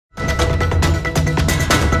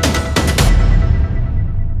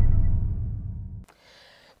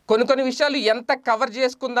కొన్ని విషయాలు ఎంత కవర్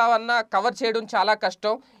చేసుకుందామన్నా కవర్ చేయడం చాలా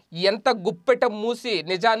కష్టం. ఎంత గుప్పెట మూసి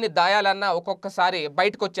నిజాన్ని దాయాలన్నా ఒక్కొక్కసారి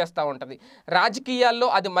బయటకు వచ్చేస్తూ ఉంటుంది. రాజకీయాల్లో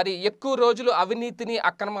అది మరి ఎక్కువ రోజులు అవినీతిని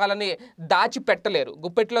అక్రమాలని దాచిపెట్టలేరు.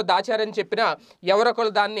 గుప్పెట్లో దాచారని చెప్పినా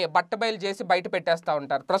ఎవరొకరు దాన్ని బట్టబయలు చేసి బయట పెట్టేస్తూ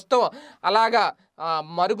ఉంటారు. ప్రస్తుతం అలాగా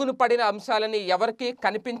మరుగున పడిన అంశాలని ఎవరికి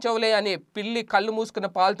కనిపించవులే అని పిల్లి కళ్ళు మూసుకున్న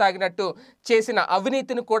పాలు తాగినట్టు చేసిన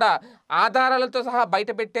అవినీతిని కూడా ఆధారాలతో సహా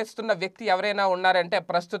బయట పెట్టేస్తున్న వ్యక్తి ఎవరైనా ఉన్నారంటే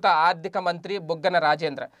ప్రస్తుత ఆర్థిక మంత్రి బుగ్గన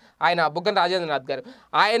రాజేంద్రనాథ్ గారు.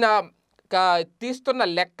 ఆయన తీస్తున్న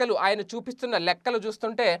లెక్కలు, ఆయన చూపిస్తున్న లెక్కలు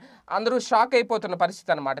చూస్తుంటే అందరూ షాక్ అయిపోతున్న పరిస్థితి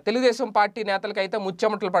అనమాట. తెలుగుదేశం పార్టీ నేతలకైతే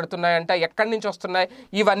ముచ్చెమటలు పడుతున్నాయంట. ఎక్కడి నుంచి వస్తున్నాయి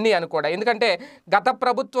ఇవన్నీ అని కూడా. ఎందుకంటే గత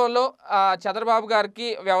ప్రభుత్వంలో చంద్రబాబు గారికి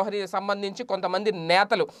సంబంధించి కొంతమంది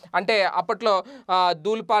నేతలు, అంటే అప్పట్లో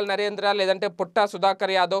దూల్పాల్ నరేంద్ర, లేదంటే పుట్టా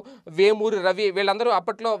సుధాకర్ యాదవ్, వేమూరి రవి, వీళ్ళందరూ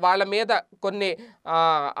అప్పట్లో వాళ్ళ మీద కొన్ని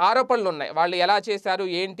ఆరోపణలు ఉన్నాయి. వాళ్ళు ఎలా చేశారు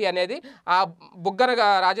ఏంటి అనేది ఆ బుగ్గన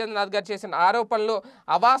రాజేంద్రనాథ్ గారు చేసిన ఆరోపణలు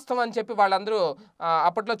అవాస్తవం అని చెప్పి వాళ్ళందరూ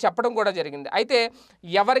అప్పట్లో చెప్పడం కూడా జరిగింది. అయితే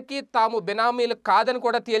ఎవరికి తాము బినామీలు కాదని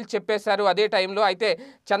కూడా తేల్చి చెప్పేశారు అదే టైంలో. అయితే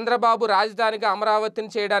చంద్రబాబు రాజధానిగా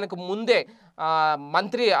అమరావతిని చేయడానికి ముందే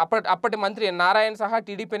అప్పటి మంత్రి నారాయణ సహా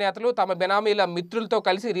టీడీపీ నేతలు తమ బినామీల మిత్రులతో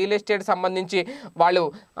కలిసి రియల్ ఎస్టేట్ సంబంధించి వాళ్ళు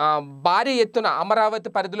భారీ ఎత్తున అమరావతి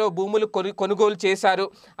పరిధిలో భూములు కొనుగోలు చేశారు.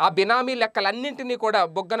 ఆ బినామీ లెక్కలన్నింటినీ కూడా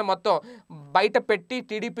బుగ్గన మొత్తం బయట పెట్టి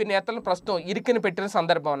టీడీపీ నేతలను ప్రస్తుతం ఇరికిని పెట్టిన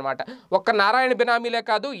సందర్భం అనమాట. ఒక్క నారాయణ బినామీలే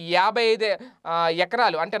కాదు, 55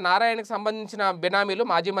 ఎకరాలు, అంటే నారాయణకి సంబంధించిన బినామీలు,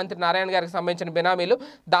 మాజీ మంత్రి నారాయణ గారికి సంబంధించిన బినామీలు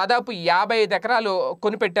దాదాపు 55 ఎకరాలు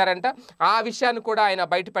కొనిపెట్టారంట. ఆ విషయాన్ని కూడా ఆయన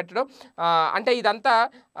బయట పెట్టడం, అంటే ఇదంతా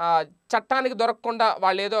చట్టానికి దొరకకుండా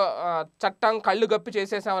వాళ్ళు ఏదో చట్టం కళ్ళు గప్పి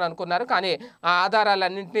చేసేసామని అనుకున్నారు. కానీ ఆ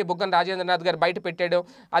ఆధారాలన్నింటినీ బుగ్గన రాజేంద్రనాథ్ గారు బయట పెట్టాడు.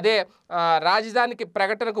 అదే రాజధానికి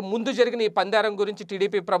ప్రకటనకు ముందు జరిగిన ఈ పందారం గురించి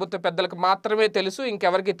టీడీపీ ప్రభుత్వ పెద్దలకు మాత్రమే తెలుసు,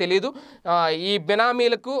 ఇంకెవరికి తెలియదు. ఈ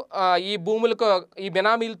బినామీలకు ఈ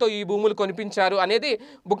బినామీలతో ఈ భూములు కొనిపించారు అనేది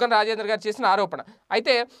బుగ్గన రాజేంద్ర గారు చేసిన ఆరోపణ.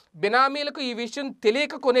 అయితే బినామీలకు ఈ విషయం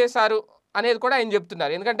తెలియక కొనేశారు అనేది కూడా ఆయన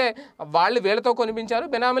చెప్తున్నారు. ఎందుకంటే వాళ్ళు వీళ్ళతో కొనిపించారు,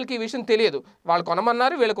 బినామీలకి ఈ విషయం తెలియదు, వాళ్ళు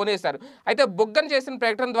కొనమన్నారు, వీళ్ళు కొనేశారు. అయితే బుగ్గన చేసిన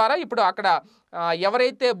ప్రకటన ద్వారా ఇప్పుడు అక్కడ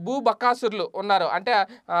ఎవరైతే భూ బకాసురులు ఉన్నారో, అంటే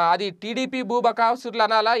అది టీడీపీ భూ బకాసురులు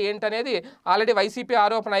అనాలా ఏంటనేది ఆల్రెడీ వైసీపీ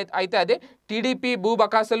ఆరోపణ అయితే అదే. టీడీపీ భూ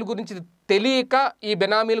బకాసుల గురించి తెలియక ఈ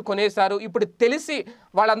బినామీలు కొనేశారు. ఇప్పుడు తెలిసి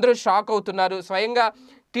వాళ్ళందరూ షాక్ అవుతున్నారు. స్వయంగా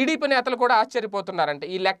టీడీపీ నేతలు కూడా ఆశ్చర్యపోతున్నారంటే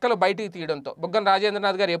ఈ లెక్కలు బయటికి తీయడంతో. బుగ్గన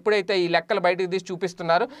రాజేంద్రనాథ్ గారు ఎప్పుడైతే ఈ లెక్కలు బయటికి తీసి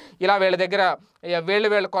చూపిస్తున్నారు, ఇలా వీళ్ళ దగ్గర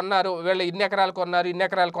వీళ్ళు కొన్నారు, వీళ్ళు ఇన్ని ఎకరాలు కొన్నారు,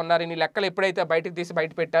 ఈ లెక్కలు ఎప్పుడైతే బయటికి తీసి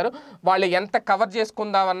బయట పెట్టారో వాళ్ళు ఎంత కవర్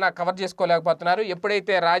చేసుకుందామన్నా కవర్ చేసుకోలేకపోతున్నారు.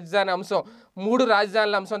 ఎప్పుడైతే రాజధాని అంశం, 3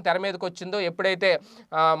 రాజధానుల అంశం తెర మీదకి వచ్చిందో, ఎప్పుడైతే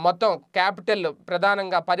మొత్తం క్యాపిటల్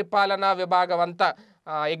ప్రధానంగా పరిపాలనా విభాగం అంతా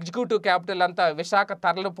ఎగ్జిక్యూటివ్ క్యాపిటల్ అంతా విశాఖ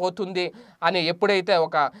తరలిపోతుంది అని ఎప్పుడైతే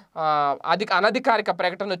ఒక అనధికారిక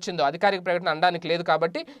ప్రకటన వచ్చిందో, అధికారిక ప్రకటన అనడానికి లేదు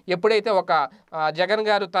కాబట్టి ఎప్పుడైతే ఒక జగన్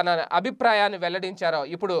గారు తన అభిప్రాయాన్ని వెల్లడించారో,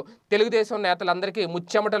 ఇప్పుడు తెలుగుదేశం నేతలందరికీ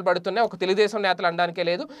ముచ్చెమటలు పడుతున్నాయి. ఒక తెలుగుదేశం నేతలు అనడానికే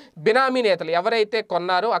లేదు, బినామీ నేతలు ఎవరైతే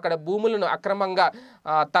కొన్నారో అక్కడ భూములను అక్రమంగా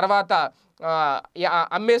తర్వాత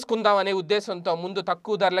అమ్మేసుకుందాం అనే ఉద్దేశంతో ముందు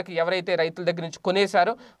తక్కువ ధరలకి ఎవరైతే రైతుల దగ్గర నుంచి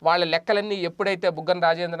కొనేశారో వాళ్ళ లెక్కలన్నీ ఎప్పుడైతే బుగ్గన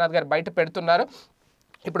రాజేంద్రనాథ్ గారు బయట పెడుతున్నారో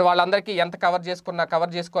ఇప్పుడు వాళ్ళందరికీ ఎంత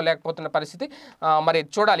కవర్ చేసుకోలేకపోతున్న పరిస్థితి. మరి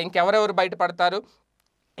చూడాలి ఇంకెవరెవరు బయటపడతారు,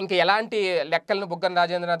 ఇంకా ఎలాంటి లెక్కలను బుగ్గన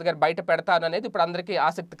రాజేంద్రనాథ్ గారు బయట పెడతారు అనేది ఇప్పుడు అందరికీ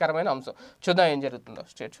ఆసక్తికరమైన అంశం. చూద్దాం ఏం జరుగుతుందో.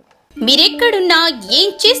 స్టేట్ మీరెక్కడున్నా ఏం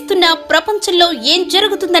చేస్తున్నా ప్రపంచంలో ఏం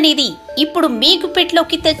జరుగుతుందనేది ఇప్పుడు మీకు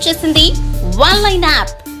పెట్లోకి తెచ్చేసింది ఆన్లైన్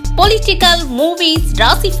యాప్. పొలిటికల్, మూవీస్,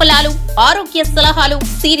 రాశి ఫలాలు, ఆరోగ్య సలహాలు,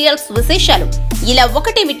 సీరియల్స్ విశేషాలు, ఇలా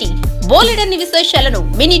ఒకటేమిటి బోలెడన్ని విశేషాలను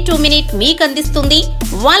మినిట్ టు మినిట్ మీకు అందిస్తుంది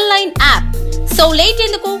ఆన్లైన్ యాప్. సో లేట్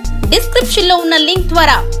ఎందుకు, డిస్క్రిప్షన్ లో ఉన్న లింక్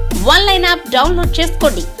ద్వారా ఆన్లైన్ యాప్ డౌన్లోడ్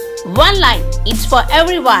చేసుకోండి. Online, it's for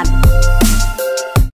everyone.